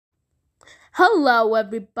Hello,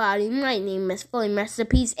 everybody. My name is Flame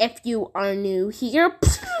Recipes. If you are new here,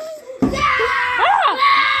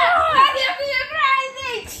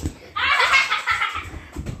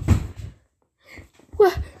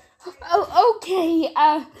 okay.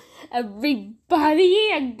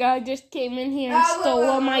 Everybody, a guy just came in here and stole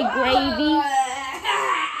all my gravy.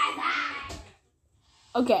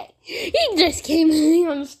 Okay, he just came in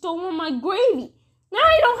here and stole all my gravy. Now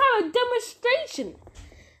I don't have a demonstration.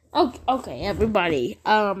 Okay, everybody.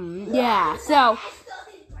 Yeah, so.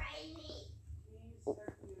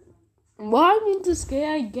 Why did this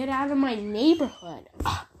guy get out of my neighborhood?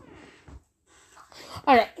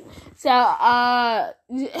 Alright, so,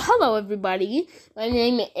 hello, everybody. My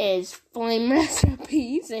name is Flame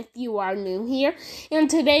Recipes, if you are new here. And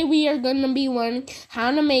today we are going to be learning how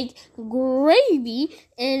to make gravy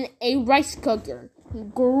in a rice cooker.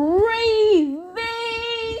 Gravy!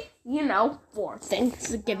 You know, for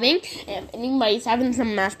Thanksgiving. If anybody's having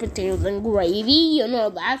some mashed potatoes and gravy, you know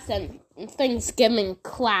that's a Thanksgiving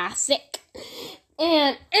classic.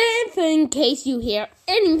 And if in case you hear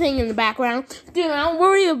anything in the background, do not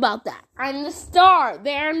worry about that. I'm the star.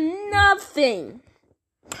 They're nothing.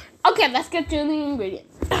 Okay, let's get to the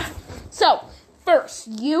ingredients. So, first,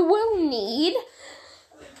 you will need,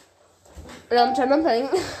 I'm trying to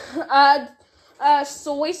think,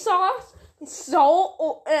 soy sauce,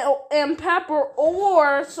 salt, and pepper,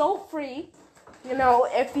 or salt-free. You know,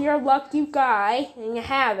 if you're a lucky guy and you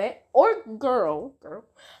have it, or girl,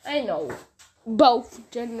 I know both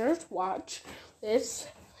genders watch this.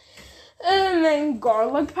 And then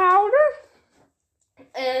garlic powder,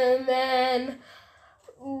 and then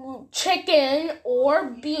chicken or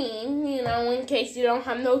bean, you know, in case you don't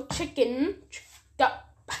have no chicken,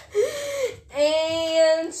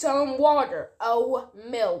 and some water.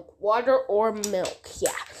 Water or milk,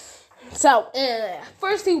 yeah. So,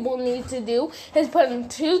 first thing we'll need to do is put in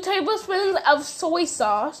 2 tablespoons of soy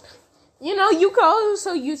sauce. You know, you can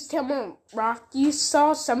also use Tamari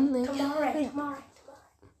sauce, something. Tamari.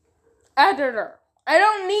 Editor, I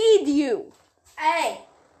don't need you. Hey,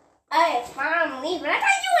 I'm leaving. I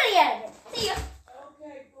thought you were the editor. See ya.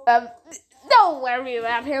 Don't worry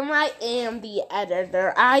about him. I am the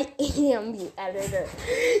editor.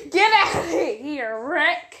 Get out of here,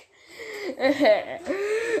 Rick.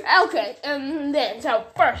 Okay, and then, so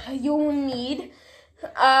first you will need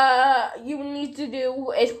to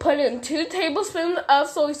do is put in 2 tablespoons of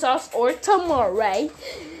soy sauce or tamari.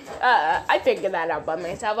 I figured that out by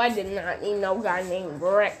myself. I did not need no guy named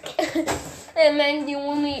Rick. And then you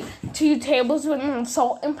will need 2 tablespoons of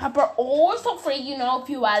salt and pepper, or salt-free, you know, if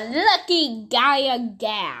you are a lucky guy or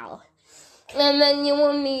gal. And then you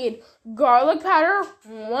will need garlic powder,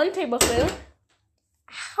 1 tablespoon.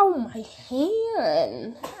 Ow, my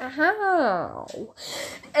hand. Ow.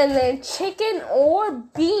 And then chicken or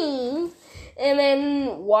bean, and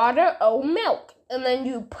then water or milk. And then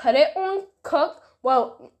you put it on cook.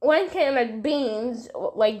 Well, 1 can of beans,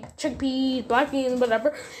 like chickpeas, black beans,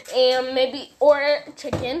 whatever, and maybe, or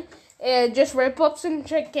chicken. And just rip up some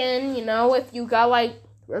chicken, you know, if you got like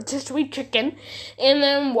rotisserie chicken, and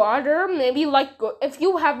then water, maybe like if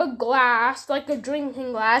you have a glass, like a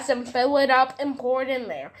drinking glass, and fill it up and pour it in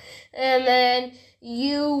there. And then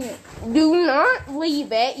you do not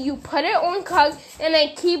leave it, you put it on cook, and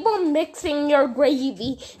then keep on mixing your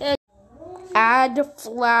gravy, and add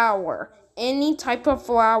flour, any type of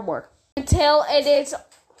flour, until it is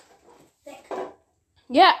thick.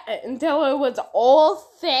 Yeah, until it was all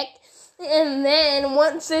thick. And then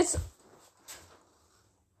once it's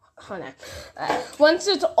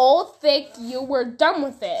all thick, you were done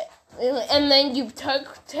with it. And then you turn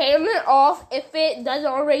it off. If it doesn't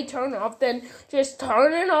already turn off, then just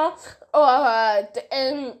turn it off.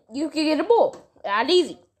 And you can get a bowl. That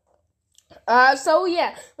easy. So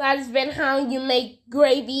yeah, that has been how you make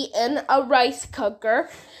gravy in a rice cooker.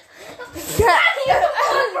 What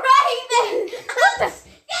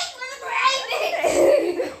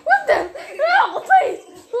the? No, please.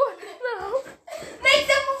 No. Make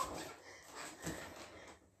them.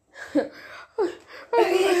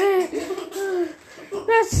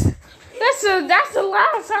 That's the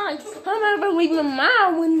last time I'm ever leaving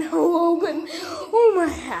my window open. Oh my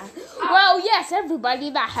God. Well, yes, everybody,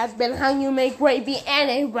 that has been how you make gravy in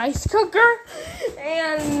a rice cooker.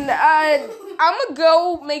 And I'm gonna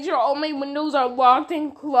go make sure all my windows are locked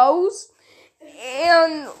and closed.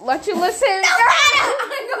 And let you listen. Don't matter.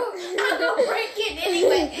 I'm gonna break it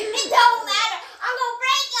anyway. It don't matter. I'm gonna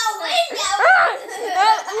break your window.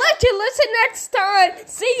 Let you listen next time.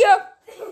 See ya.